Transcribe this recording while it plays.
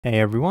Hey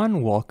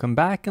everyone, welcome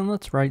back and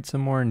let's write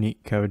some more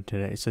Leetcode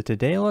today. So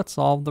today let's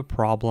solve the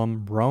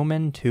problem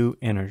Roman to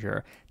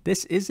integer.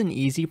 This is an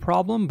easy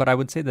problem, but I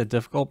would say the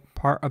difficult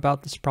part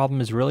about this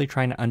problem is really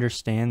trying to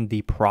understand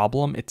the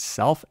problem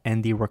itself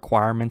and the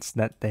requirements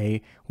that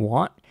they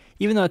want.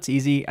 Even though it's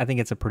easy, I think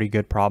it's a pretty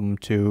good problem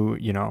to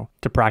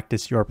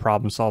practice your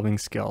problem solving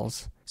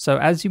skills. So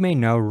as you may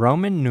know,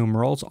 Roman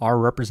numerals are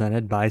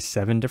represented by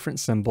 7 different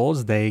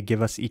symbols. They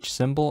give us each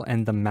symbol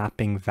and the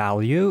mapping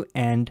value.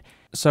 And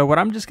so what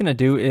I'm just going to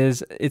do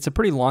is, it's a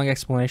pretty long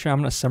explanation. I'm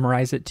going to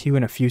summarize it to you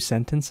in a few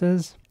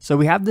sentences. So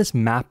we have this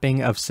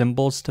mapping of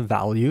symbols to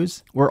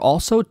values. We're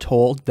also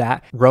told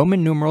that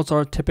Roman numerals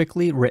are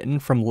typically written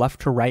from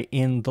left to right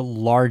in the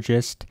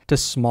largest to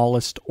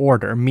smallest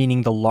order,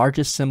 meaning the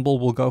largest symbol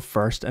will go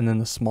first and then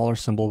the smaller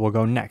symbol will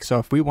go next. So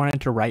if we wanted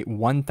to write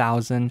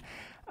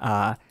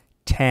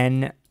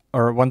 1010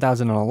 or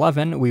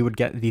 1011, we would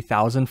get the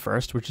 1000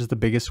 first, which is the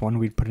biggest one.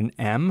 We'd put an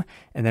M,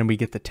 and then we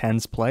get the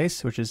tens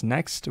place, which is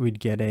next. We'd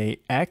get a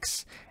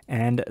X,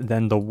 and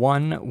then the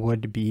 1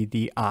 would be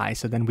the I.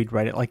 So then we'd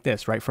write it like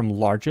this, right, from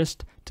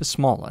largest to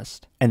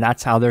smallest. And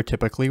that's how they're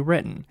typically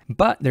written.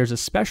 But there's a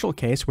special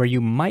case where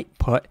you might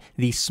put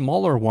the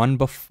smaller one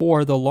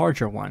before the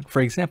larger one.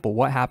 For example,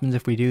 what happens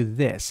if we do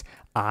this?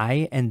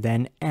 I and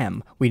then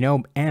M. We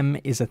know M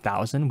is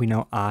 1000. We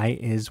know I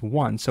is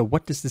 1. So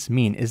what does this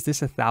mean? Is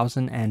this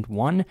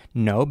 1001?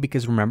 No,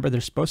 because remember,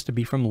 they're supposed to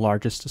be from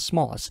largest to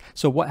smallest.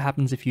 So what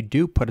happens if you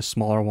do put a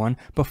smaller one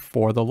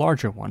before the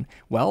larger one?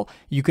 Well,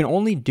 you can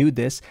only do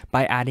this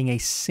by adding a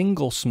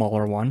single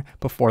smaller one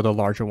before the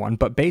larger one.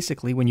 But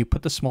basically, when you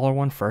put the smaller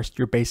one first,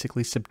 you're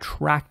basically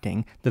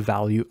subtracting the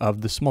value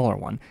of the smaller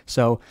one.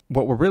 So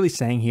what we're really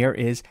saying here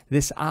is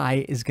this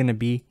I is going to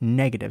be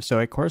negative. So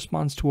it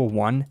corresponds to a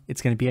 1.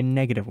 It's going to be a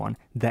negative 1.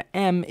 The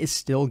M is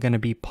still going to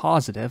be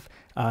positive,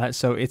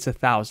 so it's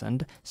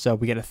 1000. So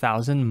we get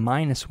 1000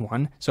 minus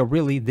 1. So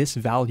really, this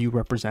value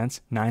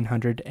represents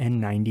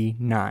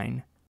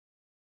 999.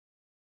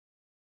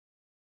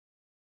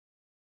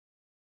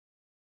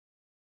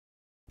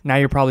 Now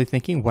you're probably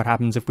thinking, what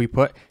happens if we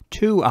put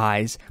 2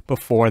 I's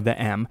before the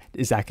M?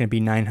 Is that going to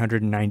be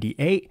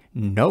 998?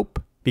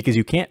 Nope. Because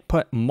you can't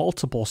put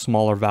multiple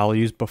smaller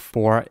values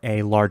before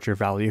a larger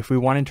value. If we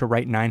wanted to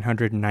write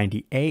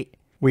 998,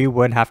 we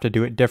would have to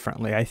do it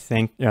differently. I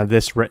think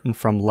this written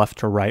from left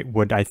to right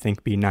would, I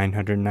think, be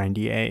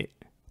 998.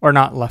 Or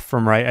not left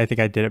from right, I think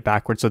I did it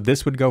backwards. So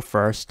this would go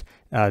first,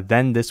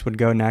 then this would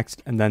go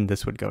next, and then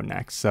this would go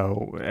next.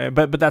 So,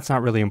 but that's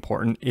not really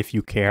important. If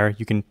you care,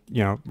 you can,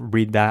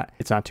 read that.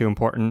 It's not too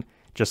important.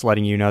 Just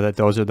letting you know that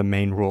those are the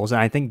main rules.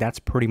 And I think that's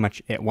pretty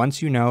much it.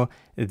 Once you know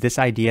this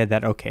idea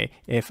that, okay,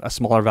 if a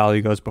smaller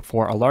value goes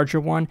before a larger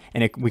one,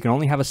 and we can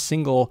only have a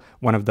single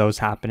one of those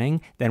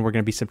happening, then we're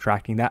going to be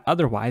subtracting that.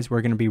 Otherwise,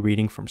 we're going to be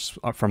reading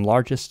from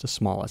largest to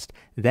smallest.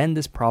 Then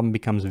this problem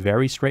becomes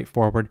very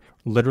straightforward.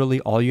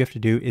 Literally, all you have to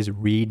do is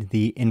read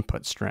the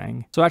input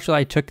string. So actually,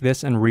 I took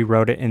this and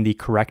rewrote it in the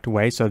correct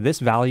way. So this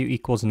value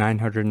equals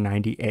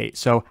 998.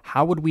 So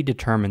how would we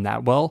determine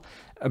that? Well,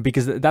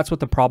 because that's what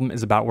the problem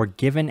is about. We're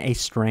given a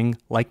string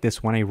like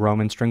this one, a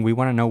Roman string. We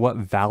want to know what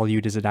value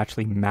does it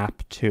actually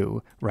map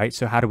to, right?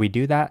 So how do we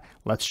do that?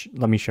 Let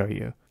me show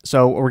you.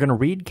 So we're going to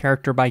read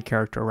character by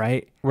character,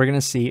 right? We're going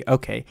to see,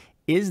 okay,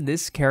 is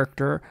this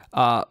character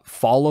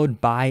followed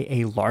by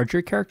a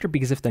larger character?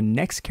 Because if the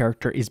next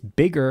character is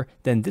bigger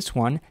than this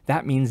one,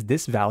 that means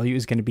this value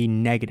is going to be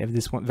negative.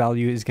 This one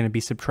value is going to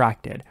be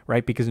subtracted,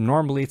 right? Because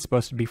normally it's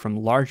supposed to be from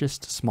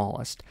largest to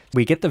smallest.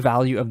 We get the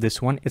value of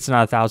this one. It's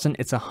not 1000,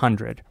 it's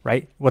 100,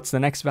 right? What's the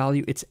next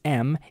value? It's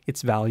M.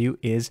 Its value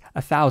is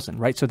 1000,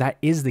 right? So that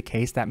is the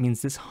case. That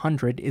means this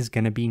 100 is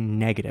going to be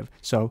negative.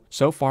 So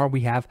far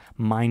we have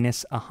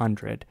minus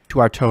 100 to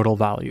our total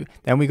value.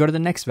 Then we go to the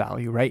next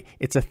value, right?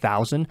 It's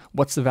 1000.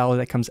 What's the value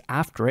that comes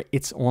after it?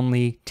 It's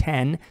only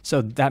 10.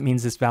 So that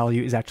means this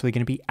value is actually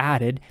going to be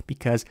added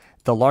because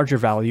the larger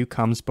value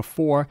comes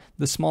before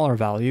the smaller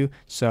value.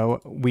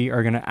 So we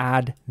are going to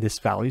add this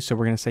value. So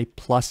we're going to say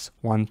plus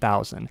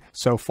 1000.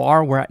 So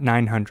far we're at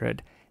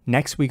 900.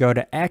 Next we go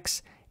to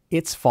X.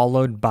 It's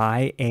followed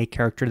by a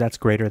character that's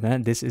greater than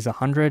it. This is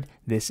 100.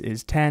 This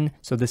is 10.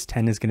 So this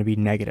 10 is going to be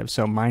negative.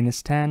 So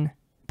minus 10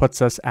 puts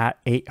us at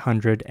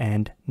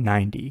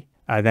 890.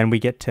 Then we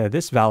get to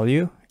this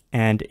value,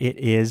 and it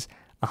is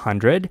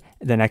 100.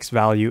 The next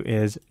value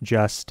is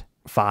just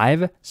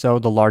 5. So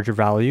the larger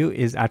value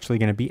is actually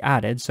going to be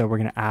added. So we're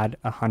going to add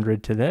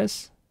 100 to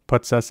this,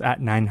 puts us at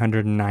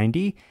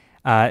 990.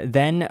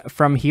 Then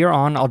from here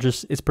on,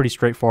 it's pretty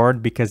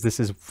straightforward because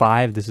this is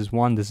 5, this is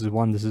 1, this is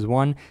 1, this is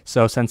 1.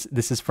 So since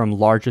this is from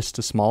largest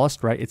to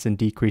smallest, right, it's in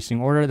decreasing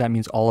order. That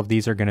means all of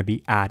these are going to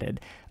be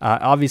added.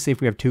 Obviously,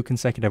 if we have 2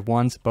 consecutive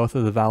ones, both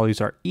of the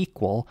values are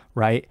equal,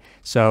 right?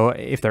 So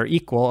if they're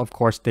equal, of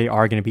course, they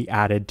are going to be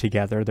added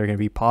together. They're going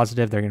to be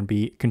positive. They're going to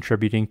be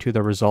contributing to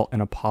the result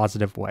in a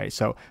positive way.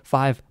 So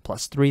 5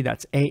 plus 3,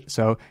 that's 8.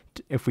 So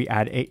if we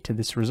add 8 to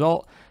this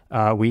result,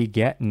 we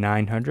get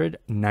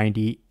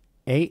 998.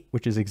 8,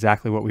 which is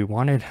exactly what we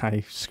wanted.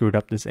 I screwed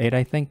up this 8,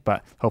 I think,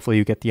 but hopefully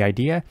you get the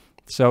idea.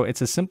 So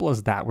it's as simple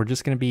as that. We're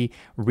just going to be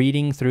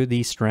reading through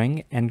the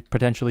string and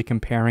potentially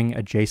comparing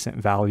adjacent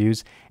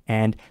values.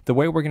 And the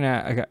way we're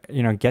going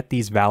to get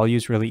these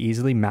values really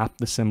easily, map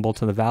the symbol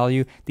to the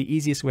value, the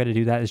easiest way to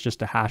do that is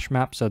just a hash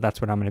map. So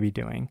that's what I'm going to be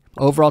doing.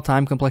 Overall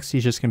time complexity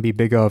is just going to be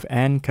big O of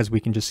n because we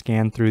can just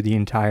scan through the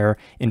entire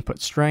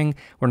input string.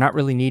 We're not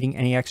really needing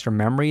any extra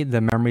memory.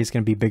 The memory is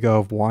going to be big O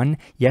of 1.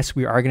 Yes,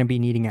 we are going to be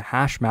needing a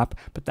hash map,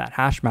 but that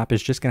hash map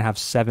is just going to have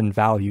 7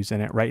 values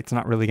in it, right? It's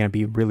not really going to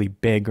be really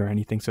big or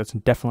anything, so it's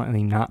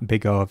definitely not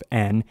big O of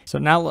n. So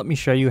now let me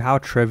show you how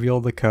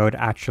trivial the code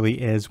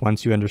actually is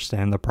once you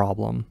understand the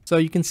problem. So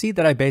you can see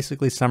that I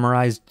basically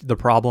summarized the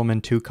problem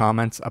in 2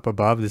 comments up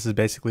above. This is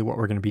basically what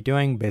we're going to be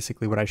doing,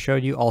 basically what I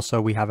showed you.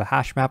 Also, we have a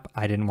hash map.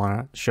 I didn't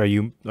want to show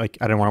you, I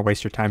didn't want to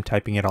waste your time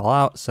typing it all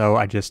out, so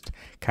I just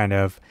kind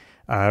of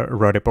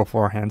wrote it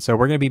beforehand. So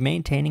we're going to be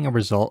maintaining a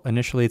result.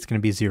 Initially, it's going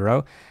to be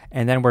 0,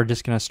 and then we're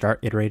just going to start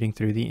iterating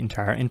through the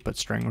entire input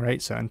string, right?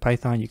 So in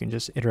Python, you can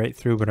just iterate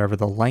through whatever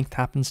the length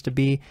happens to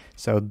be.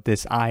 So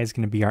this I is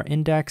going to be our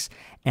index.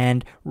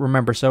 And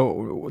remember,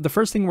 so the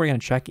first thing we're going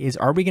to check is,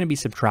 are we going to be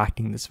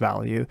subtracting this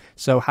value?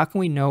 So how can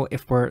we know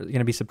if we're going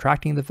to be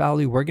subtracting the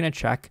value? We're going to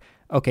check,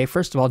 okay,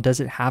 first of all, does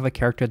it have a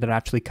character that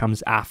actually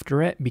comes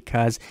after it?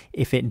 Because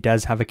if it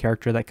does have a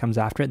character that comes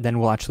after it, then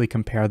we'll actually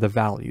compare the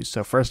values.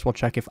 So first we'll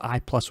check if I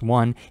plus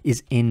 1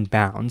 is in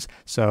bounds.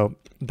 So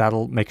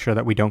that'll make sure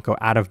that we don't go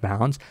out of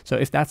bounds. So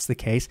if that's the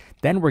case,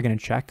 then we're going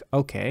to check,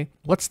 okay,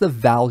 what's the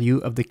value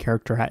of the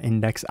character at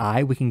index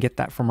I? We can get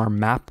that from our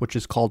map, which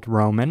is called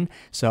Roman.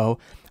 So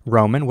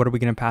Roman, what are we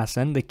going to pass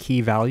in? The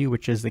key value,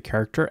 which is the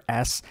character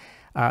S,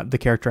 the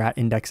character at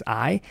index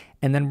I,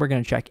 and then we're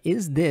going to check,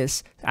 is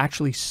this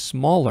actually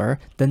smaller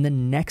than the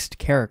next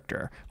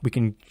character? We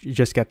can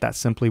just get that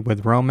simply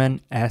with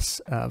Roman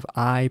S of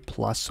I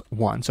plus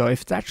 1. So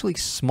if it's actually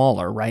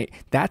smaller, right,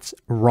 that's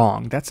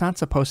wrong. That's not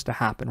supposed to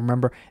happen.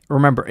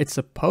 Remember, it's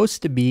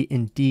supposed to be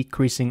in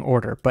decreasing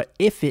order, but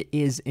if it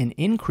is in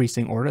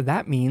increasing order,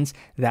 that means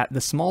that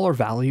the smaller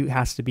value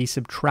has to be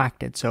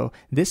subtracted. So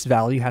this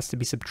value has to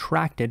be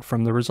subtracted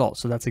from the result.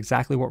 So that's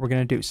exactly what we're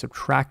going to do,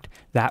 subtract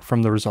that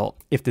from the result.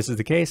 If this is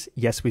the case,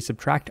 yes, we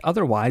subtract.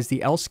 Otherwise,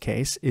 the else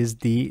case is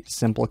the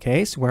simple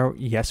case where,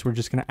 yes, we're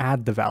just going to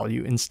add the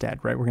value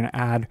instead, right? We're going to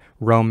add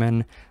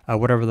Roman,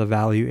 whatever the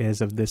value is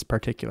of this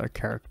particular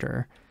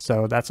character.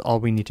 So that's all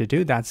we need to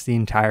do. That's the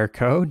entire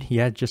code.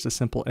 Yeah, just a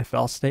simple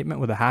if-else statement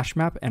with a hash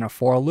map and a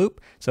for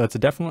loop. So it's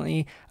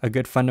definitely a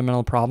good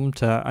fundamental problem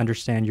to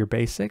understand your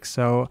basics.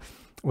 So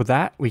with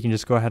that, we can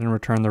just go ahead and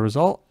return the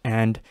result,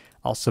 and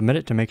I'll submit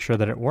it to make sure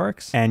that it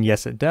works. And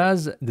yes, it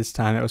does. This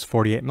time it was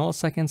 48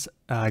 milliseconds,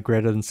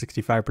 greater than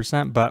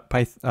 65%, but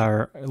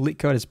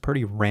Leetcode is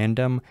pretty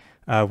random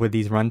with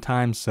these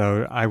runtimes,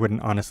 so I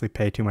wouldn't honestly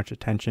pay too much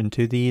attention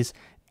to these.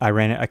 I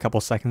ran it a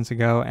couple seconds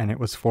ago and it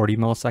was 40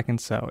 milliseconds,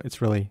 so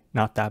it's really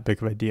not that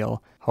big of a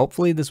deal.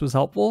 Hopefully this was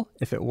helpful.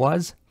 If it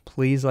was,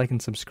 please like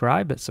and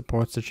subscribe. It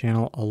supports the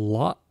channel a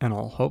lot, and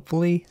I'll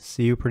hopefully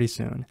see you pretty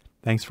soon.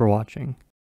 Thanks for watching.